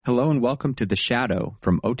Hello and welcome to The Shadow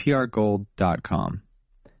from OTRGold.com.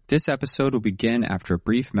 This episode will begin after a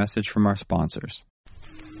brief message from our sponsors.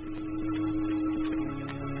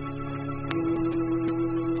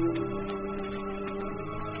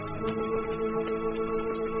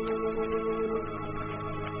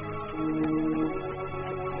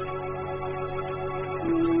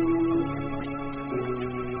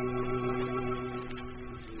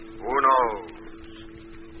 Who knows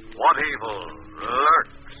what evil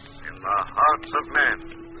lurks in the hearts of men?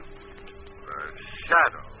 The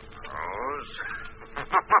shadow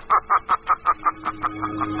knows.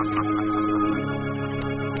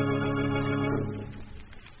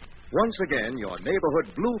 Once again, your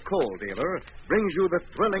neighborhood blue coal dealer brings you the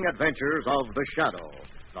thrilling adventures of The Shadow,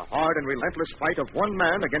 the hard and relentless fight of one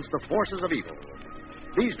man against the forces of evil.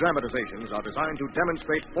 These dramatizations are designed to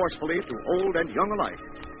demonstrate forcefully to old and young alike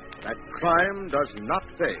that crime does not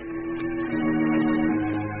pay.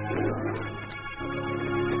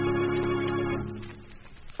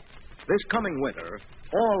 This coming winter,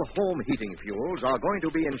 all home heating fuels are going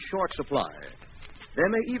to be in short supply. There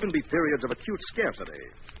may even be periods of acute scarcity.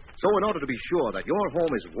 So in order to be sure that your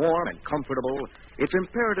home is warm and comfortable, it's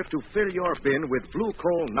imperative to fill your bin with blue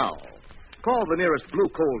coal now. Call the nearest blue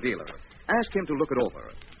coal dealer. Ask him to look it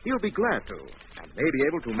over. He'll be glad to, and may be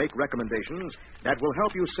able to make recommendations that will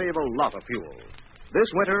help you save a lot of fuel. This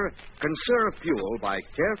winter, conserve fuel by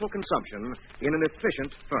careful consumption in an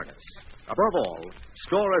efficient furnace. Above all,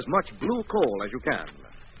 store as much blue coal as you can.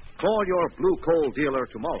 Call your blue coal dealer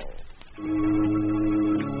tomorrow.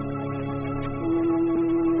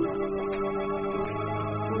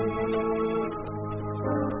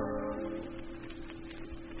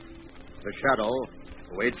 The Shadow,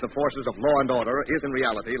 who aids the forces of law and order, is in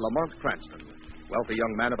reality Lamont Cranston, wealthy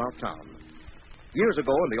young man about town. Years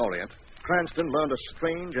ago in the Orient, Cranston learned a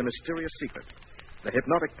strange and mysterious secret, the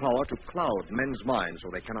hypnotic power to cloud men's minds so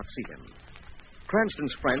they cannot see him.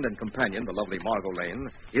 Cranston's friend and companion, the lovely Margot Lane,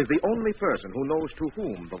 is the only person who knows to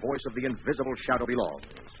whom the voice of the invisible shadow belongs.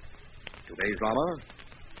 Today's drama,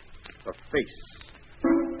 The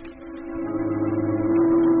Face.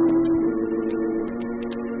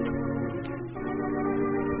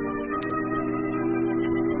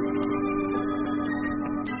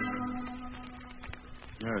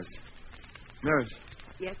 Nurse,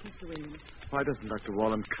 Yes, Mr. Wyndham. why doesn't Dr.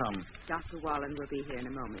 Wallen come? Dr. Wallen will be here in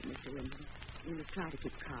a moment, Mr. Wyndham. You must try to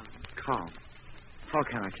keep calm. Calm? How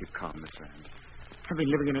can I keep calm, Miss Rand? I've been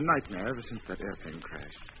living in a nightmare ever since that airplane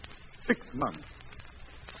crashed. 6 months.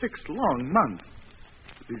 6 long months.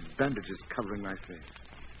 With these bandages covering my face.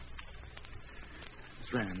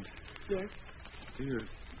 Miss Rand, Yes? do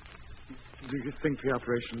you think the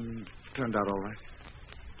operation turned out all right?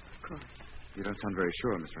 Of course. You don't sound very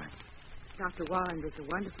sure, Miss Rand. Dr. Wallen is a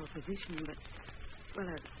wonderful physician, but, well,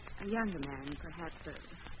 a younger man, perhaps a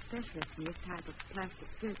specialist in this type of plastic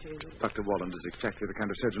surgery. Dr. Wallen is exactly the kind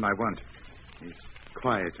of surgeon I want. He's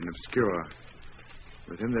quiet and obscure.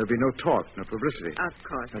 With him, there'll be no talk, no publicity. Of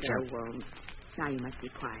course That's there right. won't. Now you must be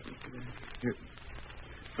quiet, Mr. Wyndham.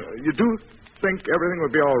 You do think everything will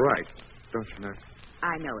be all right, don't you, nurse?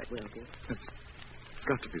 I know it will be. It's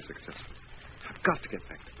got to be successful. I've got to get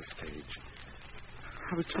back to the stage.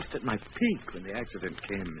 I was just at my peak when the accident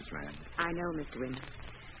came, Miss Rand. I know, Mr. Wyndham.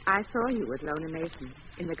 I saw you with Lona Mason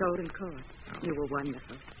in the Golden Court. Oh. You were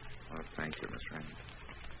wonderful. Oh, thank you, Miss Rand.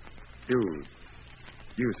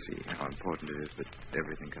 You see how important it is that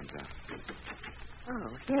everything comes out.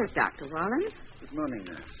 Oh, here's Dr. Wallen. Good morning,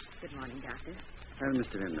 nurse. Good morning, Doctor. Well,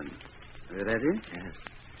 Mr. Wyndham, are you ready?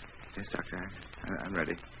 Yes, Doctor. I'm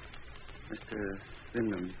ready. Mr.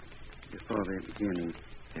 Wyndham, before we begin,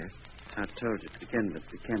 Yes? I told you to begin, but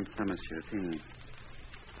we can't promise you a thing.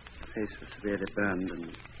 The face was severely burned,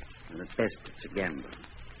 and at best it's a gamble.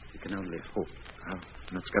 You can only hope. Oh,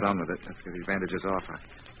 let's get on with it. Let's get these bandages off.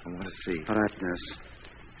 I want to see. All right, nurse.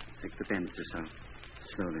 Take the bandages off.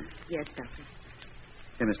 Slowly. Yes, Doctor.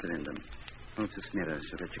 Here, Mr. Wyndham. Hold this mirror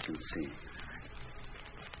so that you can see.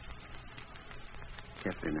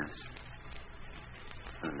 Carefully, nurse.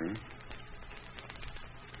 Slowly.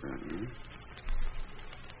 Slowly.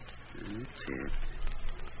 That's it.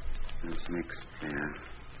 That's next there.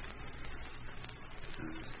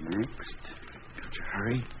 That's next. Don't you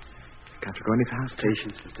hurry. Can't you go any faster?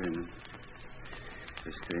 Patience, Mr. Wyndham.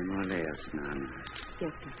 There's 3 more layers now, nurse.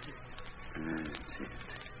 Yes, Doctor. That's it.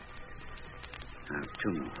 Now,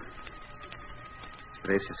 2 more.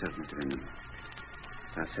 Brace yourself, Mr. Wyndham.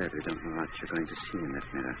 As I said, we don't know what you're going to see in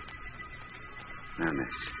that mirror. Now,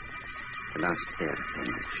 miss. The last air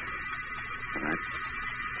bandage. All right?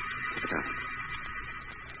 Keep it up.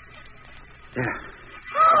 There.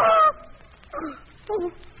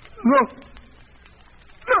 No.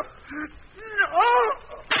 No. No.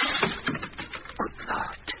 Good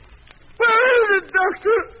Lord. Where is it,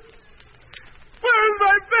 Doctor? Where is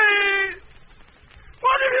my baby?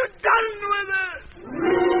 What have you done with it?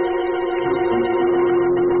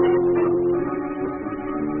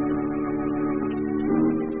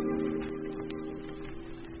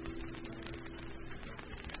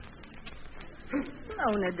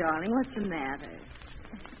 Lona, darling, what's the matter?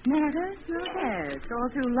 Matter? Yes. All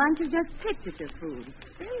through lunch you just picked at your food.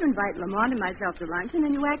 Then you invite Lamont and myself to lunch, and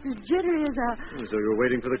then you act as jittery as a... So you're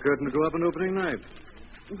waiting for the curtain to go up on opening night.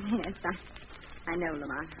 Yes, I know,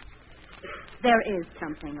 Lamont. There is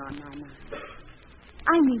something on my mind.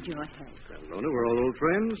 I need your help. Well, Lona, we're all old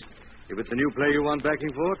friends. If it's a new play you want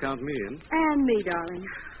backing for, count me in. And me, darling.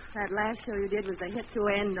 That last show you did was a hit to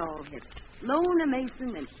end all hits. Lona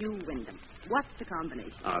Mason and Hugh Wyndham. What's the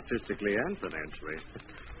combination? Artistically and financially.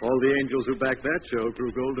 All the angels who backed that show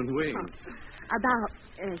grew golden wings. About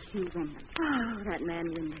Hugh Wyndham. Oh, that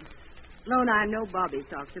man Wyndham. Lona, I'm no Bobby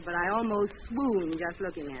Soxer, but I almost swooned just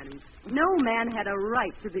looking at him. No man had a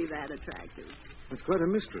right to be that attractive. It's quite a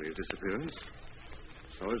mystery, his disappearance.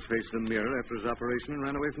 Saw his face in the mirror after his operation and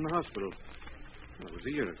ran away from the hospital. That was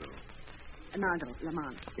a year ago.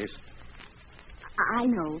 Lamont. Yes? I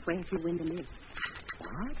know where Hugh Wyndham is.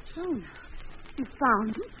 What? Lona, you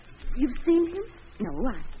found him? You've seen him?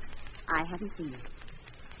 No, I haven't seen him.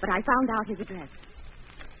 But I found out his address.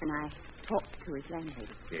 And I talked to his landlady.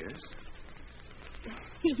 Yes?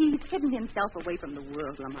 He's hidden himself away from the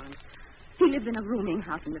world, Lamont. He lives in a rooming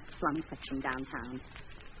house in the slum section downtown.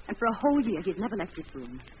 And for a whole year, he's never left his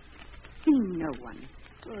room. Seen no one.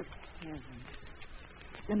 Good heavens.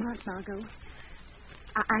 Lamont, Margot,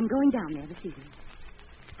 I'm going down there this evening.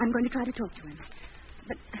 I'm going to try to talk to him.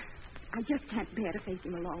 But I just can't bear to face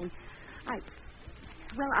him alone.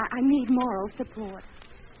 I need moral support.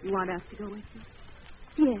 You want us to go with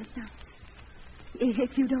you? Yes,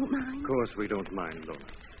 if you don't mind. Of course we don't mind, Lona.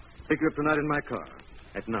 Pick you up tonight in my car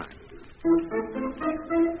at 9.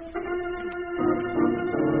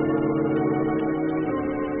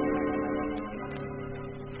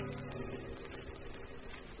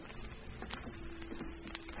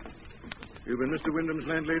 You've been Mr. Wyndham's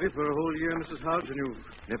landlady for a whole year, Mrs. Hodge, and you've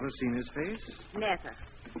never seen his face? Never.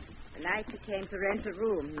 The night he came to rent a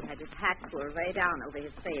room, he had his hat pulled way down over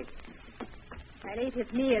his face. I'd ate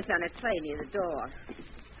his meals on a tray near the door.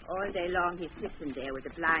 All day long he sits in there with the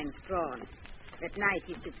blinds drawn. At night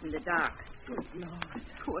he sits in the dark. Good Lord.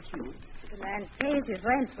 Poor Hugh. The man pays his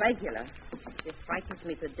rent regular. This frightens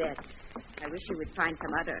me to death. I wish he would find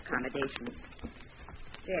some other accommodation.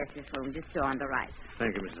 Yes, this room, this door on the right.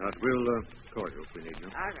 Thank you, Mrs. Hodge. We'll call you if we need you.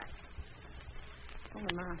 All right. Oh,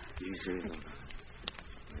 Lamont. Easy, Lona.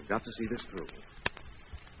 We've got to see this through.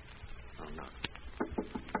 Oh, no.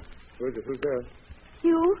 Who's there?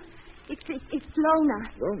 Hugh, it's Lona.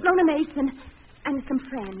 Lona? Lona Mason and some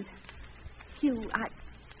friends. Hugh,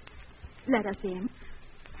 let us in.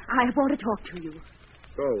 I want to talk to you.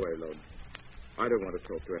 Go away, Lona. I don't want to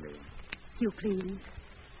talk to anyone. Hugh, please.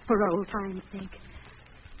 For old time's sake.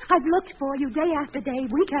 I've looked for you day after day,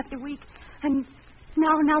 week after week. And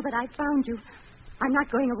now that I've found you, I'm not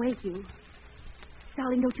going away, Hugh.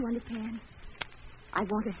 Darling, don't you understand? I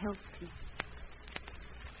want to help you.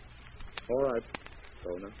 All right,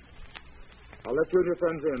 Lona. I'll let you and your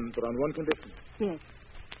friends in, but on one condition. Yes.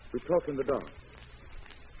 We talk in the dark.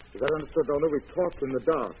 Is that understood, Lona? We talk in the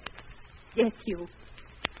dark. Yes, Hugh.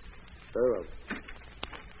 Very well.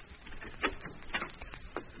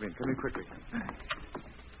 Come in quickly.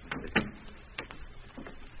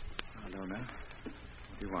 Lona,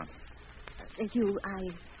 what do you want? Hugh, I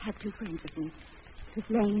have two friends with me. Miss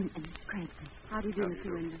Lane and Cranston. How do you do,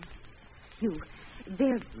 Mr. Wyndham? Hugh,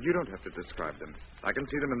 they're... You don't have to describe them. I can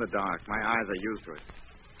see them in the dark. My eyes are used to it.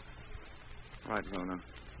 All right, Lona.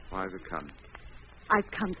 Why have you come?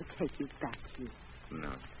 I've come to take you back, Hugh.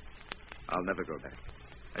 No. I'll never go back.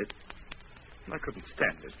 I couldn't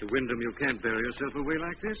stand it. Mr. Wyndham, you can't bury yourself away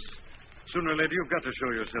like this. Sooner or later, you've got to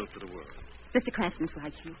show yourself to the world. Mr. Cranston's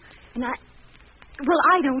right, Hugh. And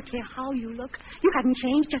I don't care how you look. You haven't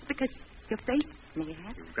changed just because your face may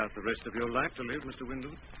have. You've got the rest of your life to live, Mr.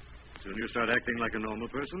 Wyndham. The sooner you start acting like a normal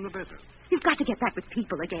person, the better. You've got to get back with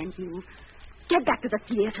people again, Hugh. Get back to the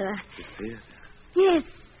theater. The theater? Yes.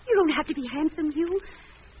 You don't have to be handsome, Hugh.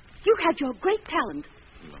 You had your great talent.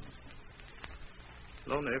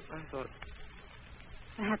 Lona, if I thought...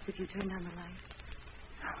 Perhaps if you turned on the light.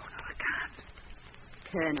 No, I can't.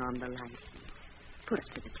 Turn on the light, Hugh. Put us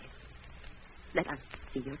to the test. Let us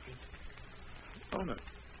see your face. Lona,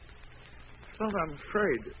 I'm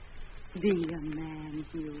afraid. Be a man,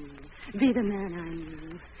 Hugh. Be the man I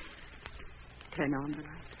knew. Turn on the light.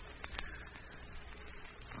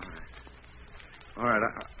 All right,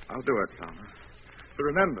 I'll do it, Palmer. But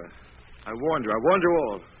remember, I warned you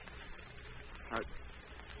all.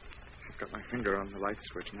 I've got my finger on the light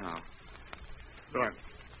switch now. Right.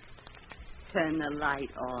 Turn the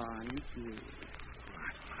light on, Hugh.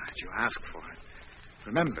 Right, you asked for it.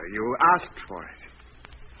 Remember, you asked for it.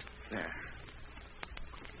 There.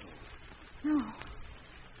 No.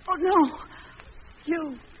 Oh, no.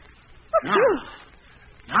 Hugh. What's Hugh?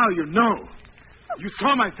 Now you know. You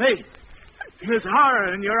saw my face. There's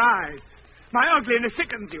horror in your eyes. My ugliness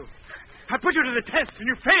sickens you. I put you to the test, and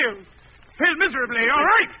you failed. Failed miserably, all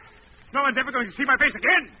right? No one's ever going to see my face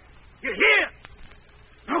again. You hear?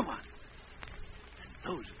 No one. And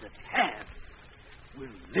those that have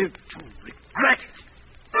will live to regret it.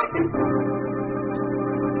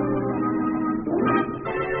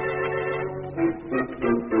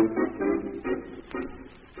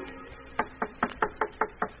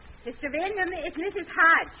 Mr. Wyndham, it's Mrs.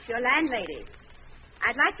 Hodge, your landlady.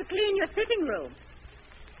 I'd like to clean your sitting room.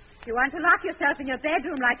 If you want to lock yourself in your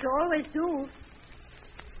bedroom like you always do.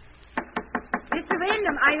 Mr.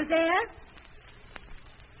 Wyndham, are you there?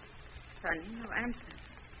 Funny, no answer.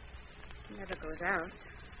 He never goes out.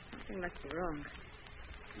 Something must be wrong.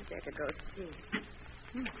 I'd better go see.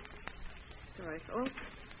 Door is open.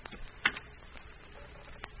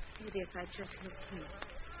 Maybe if I just hit key.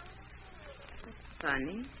 That's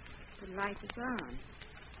funny. The light is on.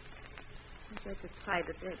 I better try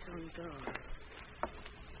the bedroom door.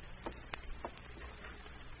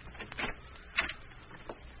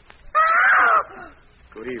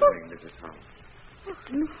 Good evening, Mrs. Howell. Oh,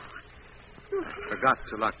 no. I forgot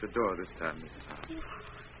to lock the door this time, Mrs. Howell.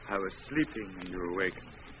 I was sleeping and you awakened.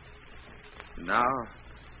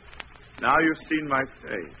 Now you've seen my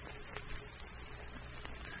face.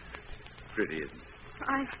 Pretty, isn't it?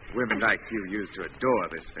 Women like you used to adore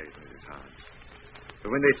this face, Mrs. Hodge.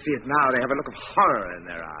 But when they see it now, they have a look of horror in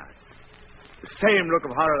their eyes. The same look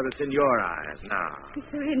of horror that's in your eyes now.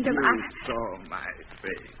 Mr. Wyndham, You saw my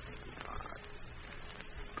face, Mrs. Hodge.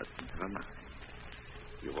 But never mind.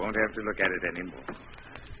 You won't have to look at it anymore.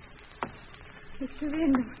 Mr.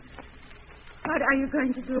 Wyndham, what are you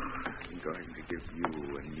going to do? I'm going to give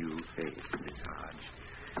you a new face, Miss Hodge.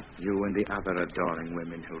 You and the other adoring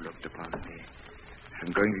women who looked upon me.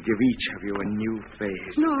 I'm going to give each of you a new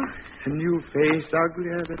face. No. A new face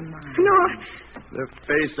uglier than mine. No. The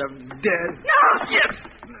face of death. No. Yes,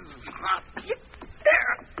 Mrs. Hodge.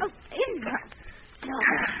 There. Oh, in her.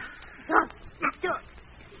 No. Stop.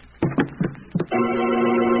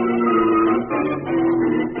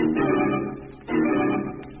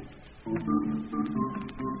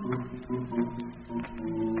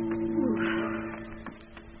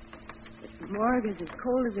 The morgue is as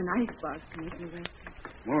cold as an icebox, Commissioner West.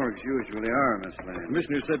 Morgues usually are, Miss Lane.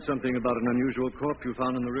 Commissioner said something about an unusual corpse you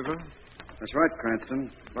found in the river. That's right,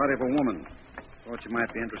 Cranston. Body of a woman. Thought you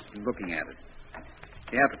might be interested in looking at it.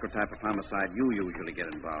 Theatrical type of homicide you usually get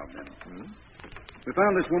involved in. We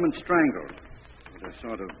found this woman strangled with a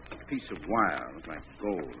sort of piece of wire, looked like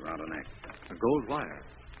gold, around her neck. A gold wire?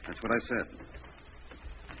 That's what I said.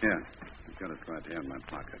 Here, I've got it right here in my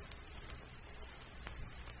pocket.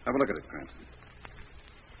 Have a look at it, Cranston.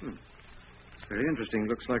 It's very interesting.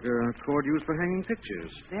 Looks like a cord used for hanging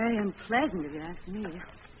pictures. Very unpleasant, if you ask me.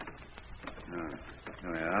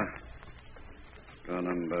 There we are. Door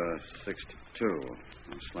number 62.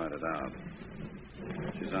 I'll slide it out.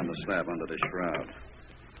 She's on the slab under the shroud.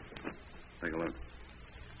 Take a look.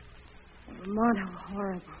 Lamont, how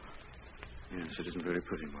horrible. Yes, it isn't very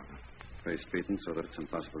pretty, Margaret. Face beaten so that it's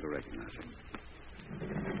impossible to recognize her.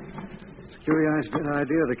 It's a curious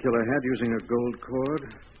idea the killer had using a gold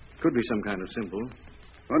cord. Could be some kind of symbol.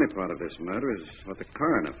 Funny part of this murder is what the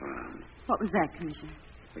coroner found. What was that, Commissioner?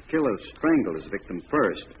 The killer strangled his victim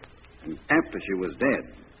first, and after she was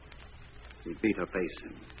dead, he beat her face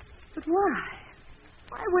in. But why?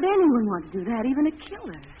 Why would anyone want to do that, even a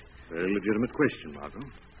killer? Very legitimate question, Margot.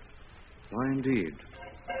 Why indeed?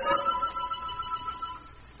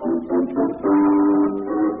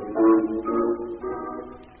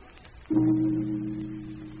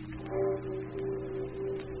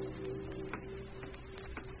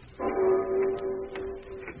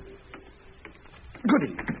 Good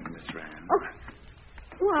evening, Miss Rand. Oh,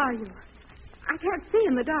 who are you? I can't see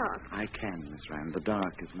in the dark. I can, Miss Rand. The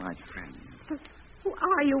dark is my friend. But who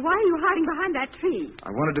are you? Why are you hiding behind that tree? I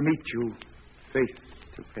wanted to meet you face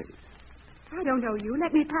to face. I don't know you.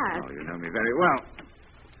 Let me pass. Oh, you know me very well.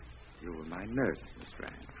 You were my nurse, Miss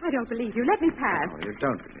Rand. I don't believe you. Let me pass. Oh, you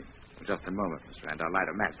don't believe me. For just a moment, Miss Rand. I'll light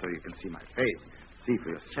a match so you can see my face. See for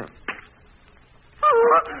yourself.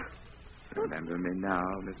 Oh, Remember me now,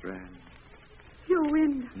 Miss Rand? Hugh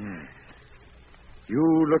Wyndham. Yes. You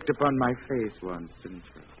looked upon my face once, didn't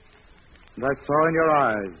you? And I saw in your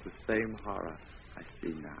eyes the same horror I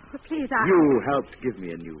see now. But please, You helped give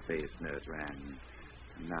me a new face, Nurse Rand.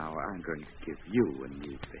 And now I'm going to give you a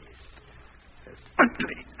new face. As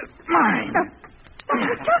ugly as mine.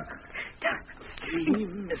 See,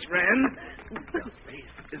 Miss Rand? Your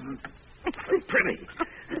face isn't so pretty.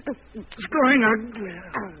 It's growing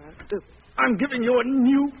ugly. I'm giving you a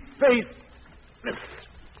new face, Miss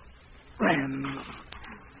Rand.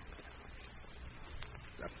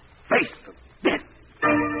 The face of death.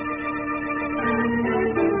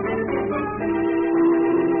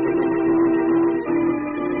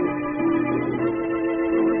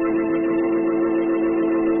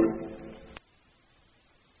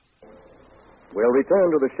 We'll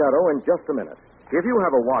return to the shadow in just a minute. If you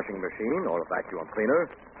have a washing machine or a vacuum cleaner,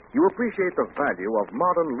 you appreciate the value of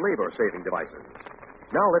modern labor-saving devices.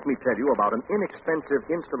 Now let me tell you about an inexpensive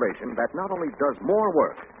installation that not only does more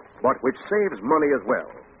work, but which saves money as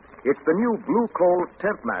well. It's the new Blue Coal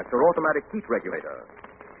TempMaster automatic heat regulator.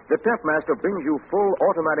 The TempMaster brings you full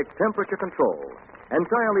automatic temperature control,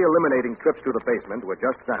 entirely eliminating trips to the basement to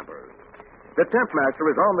adjust dampers. The TempMaster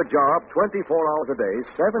is on the job 24 hours a day,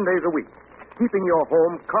 7 days a week, keeping your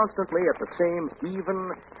home constantly at the same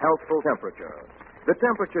even, healthful temperature. The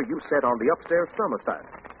temperature you set on the upstairs thermostat.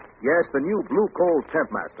 Yes, the new Blue Coal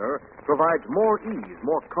TempMaster provides more ease,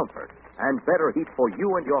 more comfort, and better heat for you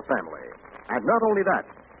and your family. And not only that,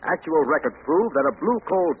 actual records prove that a Blue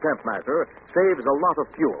Coal TempMaster saves a lot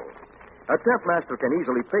of fuel. A TempMaster can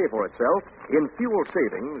easily pay for itself in fuel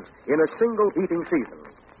savings in a single heating season.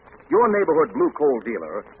 Your neighborhood Blue Coal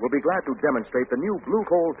dealer will be glad to demonstrate the new Blue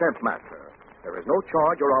Coal TempMaster. There is no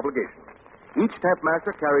charge or obligation. Each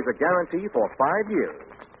TempMaster carries a guarantee for 5 years.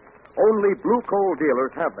 Only Blue Coal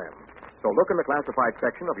dealers have them. So look in the classified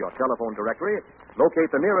section of your telephone directory,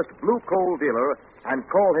 locate the nearest Blue Coal dealer, and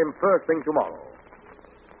call him first thing tomorrow.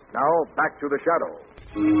 Now, back to the shadow.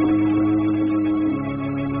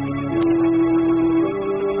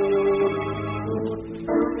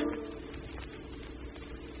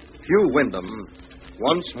 Hugh Wyndham,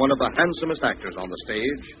 once one of the handsomest actors on the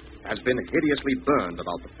stage, has been hideously burned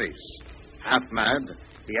about the face. Half mad,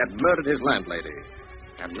 he had murdered his landlady.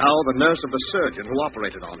 And now the nurse of the surgeon who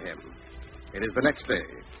operated on him. It is the next day.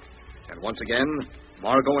 And once again,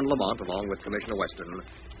 Margot and Lamont, along with Commissioner Weston,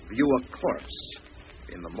 view a corpse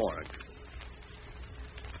in the morgue.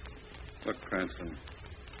 Look, Cranston.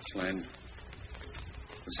 Slain.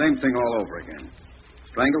 The same thing all over again.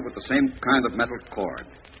 Strangled with the same kind of metal cord.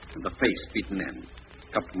 And the face beaten in.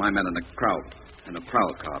 A couple of my men in a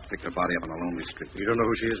prowl car picked her body up on a lonely street. You don't know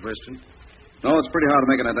who she is, Weston? No, it's pretty hard to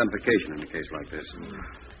make an identification in a case like this.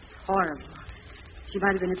 It's horrible. She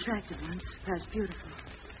might have been attractive once, perhaps beautiful.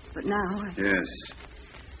 But now... Yes.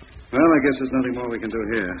 Well, I guess there's nothing more we can do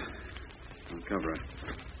here. I'll cover her.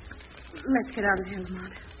 Let's get out of here,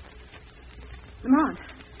 Lamont. Lamont.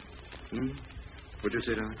 What'd you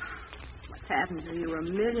say, darling? What's happened to you? You were a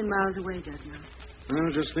million miles away just now. I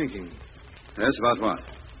was just thinking. Yes, about what?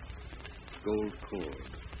 Gold cord.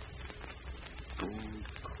 Gold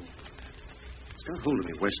cord. It's got hold of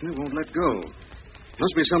me, Weston. It won't let go.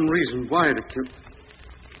 Must be some reason why to kill...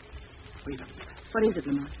 Wait a minute. What is it,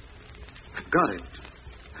 Lamont? I've got it.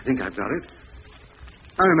 I think I've got it.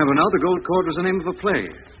 I remember now the gold cord was the name of a play.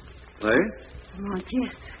 Play? Lamont,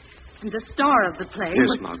 yes. And the star of the play Yes,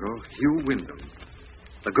 was... Margot. Hugh Wyndham.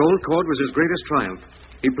 The gold cord was his greatest triumph.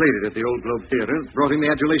 He played it at the Old Globe Theater, brought him the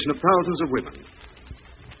adulation of thousands of women.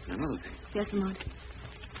 And another thing. Yes, Lamont.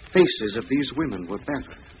 Faces of these women were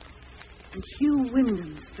battered. And Hugh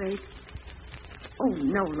Wyndham's face... Oh,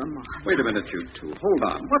 no, Lamont. Wait a minute, you two. Hold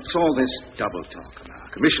on. What's all this double talk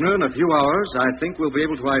about? Commissioner, in a few hours, I think we'll be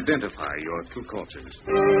able to identify your two corpses.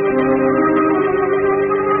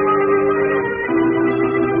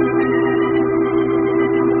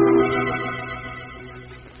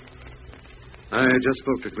 I just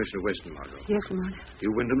spoke to Commissioner Weston, Margot. Yes, Lamont.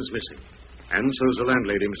 Hugh Wyndham's missing. And so's the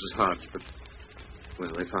landlady, Mrs. Hodge, but...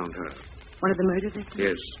 Well, they found her. One of the murder victims?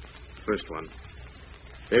 Yes, first one.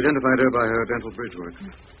 They identified her by her dental bridge work.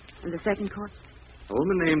 And the second corpse? A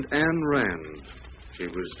woman named Anne Rand. She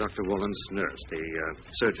was Dr. Wallen's nurse, the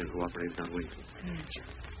surgeon who operated on Winton. Yes.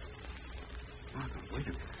 Margot, wait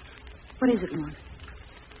a minute. What is it, Lamont?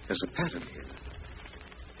 There's a pattern here.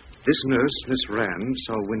 This nurse, Miss Rand,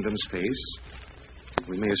 saw Wyndham's face.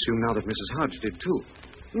 We may assume now that Mrs. Hodge did, too.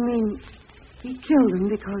 You mean he killed him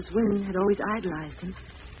because Wyndham had always idolized him?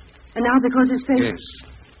 And now because his face... Yes.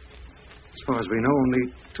 As far as we know,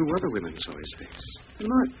 only two other women saw his face.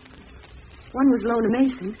 Lamont, one was Lona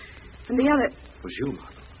Mason, And the other... It was you,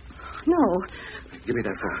 Margot. No. Give me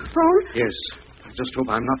that phone. Phone? Yes. I just hope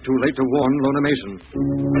I'm not too late to warn Lona Mason.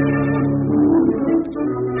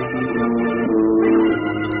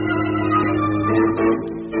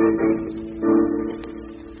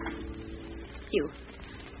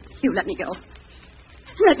 Hugh, let me go.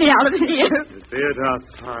 Let me out of here. The theater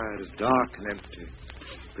outside is dark and empty.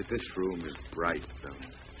 But this room is bright, though.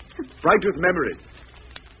 Bright with memories.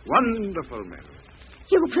 Wonderful memories.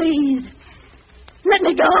 Hugh, please. Let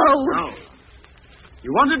me go. No.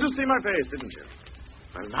 You wanted to see my face, didn't you?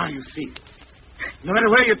 Well, now you see it. No matter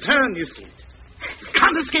where you turn, you see it. You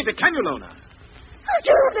can't escape it, can you, Lona?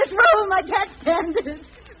 Get out of this room. I can't stand it.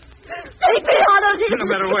 Take me out of here. No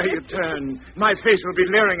matter where you turn, my face will be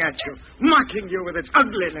leering at you, mocking you with its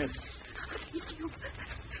ugliness.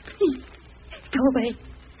 Please, go away.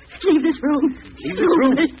 Leave this room. Leave this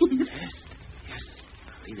room? Please. Yes.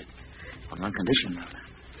 Leave it. On one condition, Lona.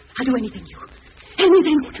 I'll do anything, Hugh.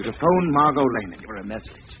 Anything. I want you to phone Margot Lehman. You're a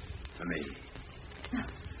message for me.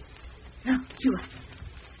 No, Hugh.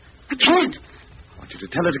 I can't. I want you to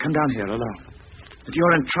tell her to come down here alone. That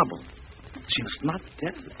you're in trouble. She must not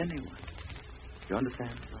tell anyone. You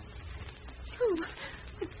understand? Hugh.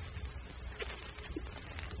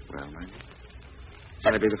 Well, then.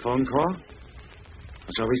 Shall it be the phone call?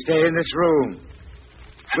 Or shall we stay in this room?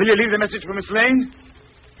 Will you leave the message for Miss Lane?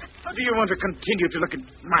 Or do you want to continue to look at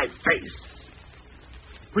my face?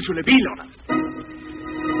 Which will it be, Lona?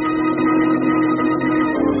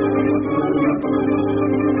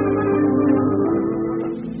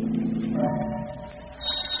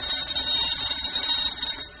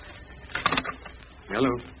 Hello.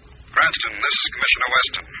 Cranston, this is Commissioner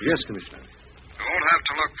Weston. Yes, Commissioner. You won't have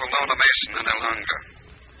to look for Lona Mason any longer.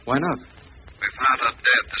 Why not? We found her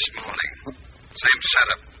dead this morning. Same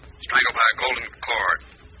setup. Strangled by a golden cord.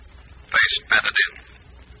 Face battered in.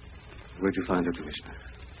 Where'd you find her, Commissioner?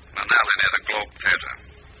 In an alley near the Globe Theater.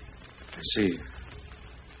 I see.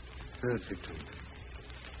 Third victim.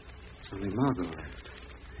 It's only Margot left.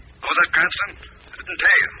 What was that, Cranston? I didn't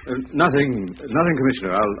tell you. Nothing,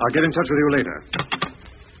 Commissioner. I'll get in touch with you later.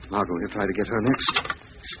 Margot, he'll try to get her next.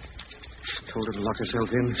 Told her to lock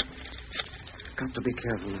herself in. Got to be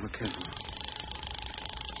careful, now, careful.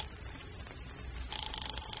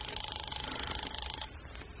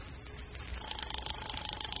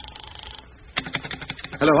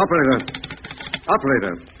 Hello, operator.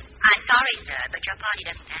 Operator. I'm sorry, sir, but your party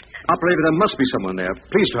doesn't answer. Operator, there must be someone there.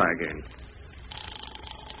 Please try again.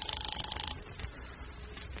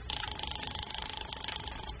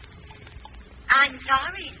 I'm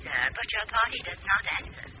sorry, sir, but your party does not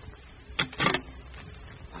answer.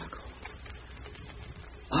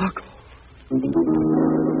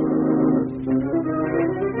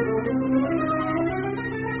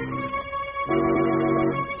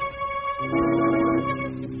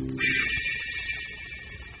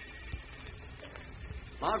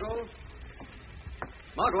 Margot.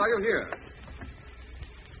 Margot, are you here?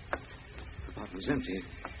 The bottle's empty.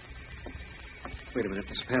 Wait a minute.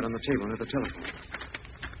 There's a pad on the table near the telephone.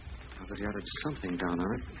 I bet he added something down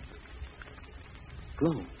on it.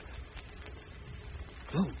 Globe.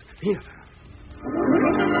 Globe. Here.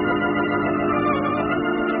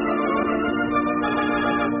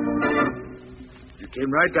 You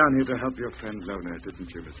came right down here to help your friend Lona, didn't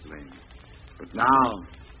you, Miss Lane? But now,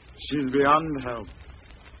 she's beyond help.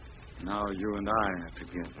 Now you and I are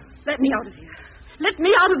together. Let me out of here. Let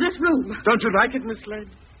me out of this room. Don't you like it, Miss Lane?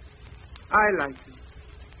 I like it.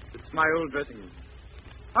 It's my old dressing room.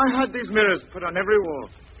 I had these mirrors put on every wall.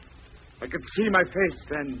 I could see my face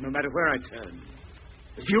then, no matter where I turned.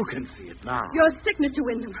 As you can see it now. You're sick, Mr.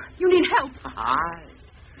 Wyndham. You need help. I?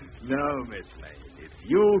 No, Miss Lane. It's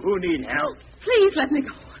you who need help. Please let me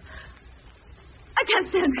go. I can't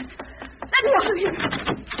stand this. Let me out of here. No.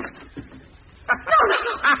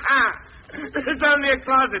 It's only a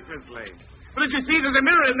closet, Miss Lane. But you see, there's a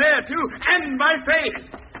mirror in there, too, and my face.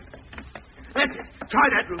 That's it. Try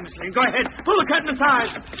that room, Miss Lane. Go ahead. Pull the curtain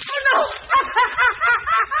aside. Oh, no.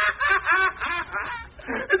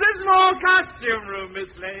 It's a small costume room,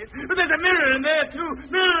 Miss Lane. But there's a mirror in there, too.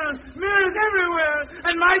 Mirrors everywhere.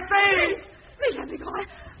 And my face. Please let me go.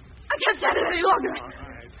 I can't stand it any longer. All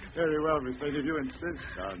right. Very well, Miss Lane. If you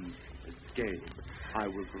insist on escape, I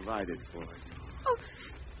will provide it for you. Oh.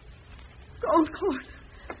 Gold cord.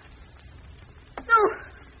 No.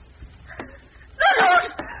 No.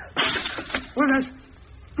 What's that?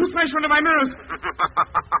 Who smashed one of my mirrors?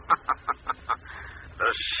 The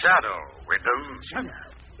shadow, Wyndham. Shadow.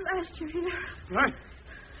 Last year here. Right.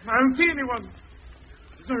 I don't see anyone.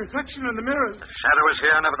 There's no reflection in the mirrors. The shadow is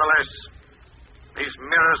here, nevertheless. These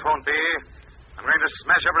mirrors won't be, I'm going to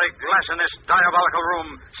smash every glass in this diabolical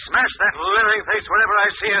room. Smash that leering face wherever I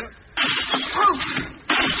see it.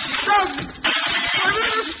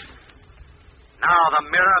 Now the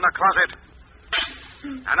mirror in the closet.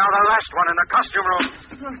 And now the last one in the costume room.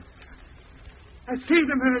 I see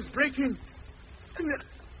the mirrors breaking. And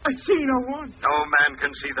I see no one. No man can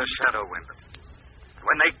see the shadow, Wyndham.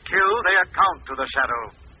 When they kill, they account to the shadow.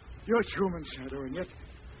 You're human, Shadow, and yet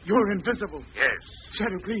you're invisible. Yes.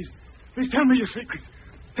 Shadow, please. Please tell me your secret.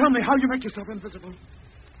 Tell me how you make yourself invisible.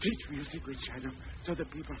 Teach me your secret, Shadow, so that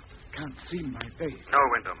people can't see my face. No,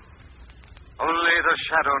 Wyndham. Only the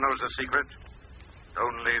shadow knows the secret.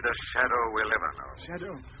 Only the shadow will ever know.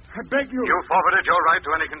 Shadow, I beg you. You forfeited your right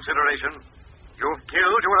to any consideration. You've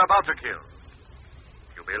killed, you were about to kill.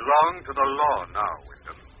 You belong to the law now,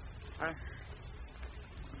 Wyndham.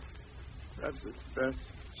 Perhaps it's best,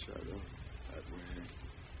 Shadow, that way.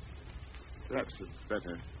 Perhaps it's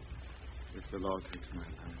better if the law takes my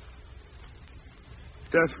life.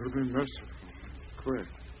 Death will be merciful and quick.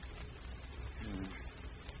 Yeah,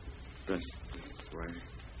 best this way.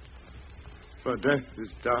 For death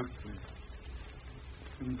is darkness,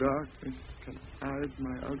 and darkness can hide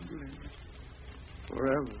my ugliness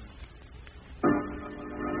forever.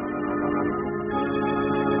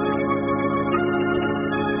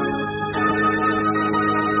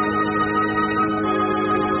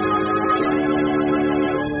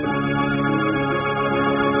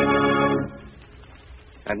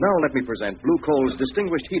 And now let me present Blue Coal's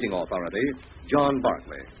distinguished heating authority, John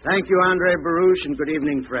Barclay. Thank you, Andre Baruch, and good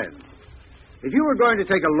evening, friends. If you were going to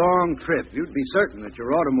take a long trip, you'd be certain that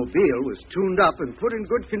your automobile was tuned up and put in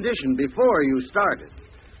good condition before you started.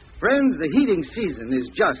 Friends, the heating season is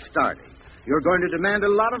just starting. You're going to demand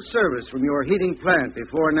a lot of service from your heating plant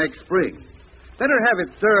before next spring. Better have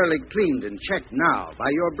it thoroughly cleaned and checked now by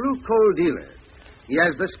your Blue Coal dealer. He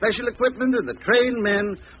has the special equipment and the trained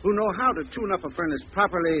men who know how to tune up a furnace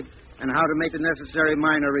properly and how to make the necessary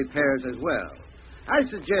minor repairs as well. I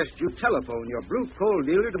suggest you telephone your Blue Coal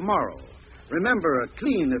dealer tomorrow. Remember, a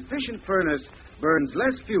clean, efficient furnace burns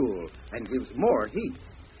less fuel and gives more heat.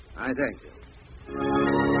 I thank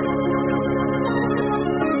you.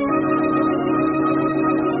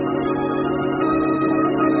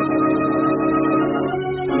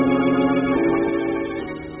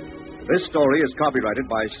 This story is copyrighted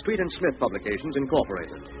by Street and Smith Publications,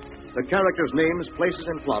 Incorporated. The characters' names, places,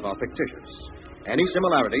 and plot are fictitious. Any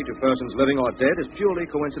similarity to persons living or dead is purely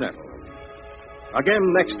coincidental. Again,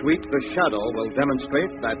 next week, the shadow will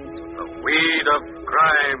demonstrate that the weed of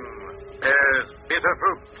crime bears bitter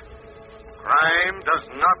fruit. Crime does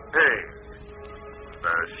not pay.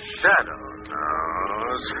 The shadow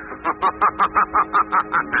knows.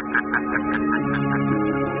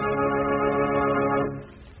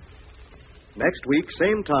 next week,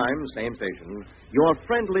 same time, same station, your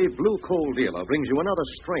friendly Blue Coal dealer brings you another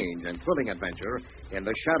strange and thrilling adventure in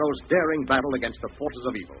the Shadow's daring battle against the forces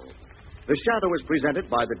of evil. The Shadow is presented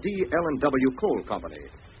by the D.L.&W. Coal Company,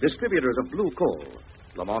 distributors of Blue Coal.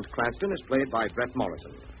 Lamont Cranston is played by Brett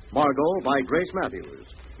Morrison. Margot by Grace Matthews.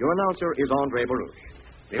 Your announcer is Andre Baruch.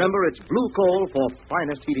 Remember, it's Blue Coal for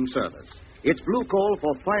finest heating service. It's Blue Coal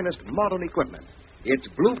for finest modern equipment. It's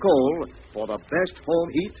Blue Coal for the best home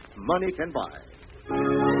heat money can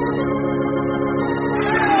buy.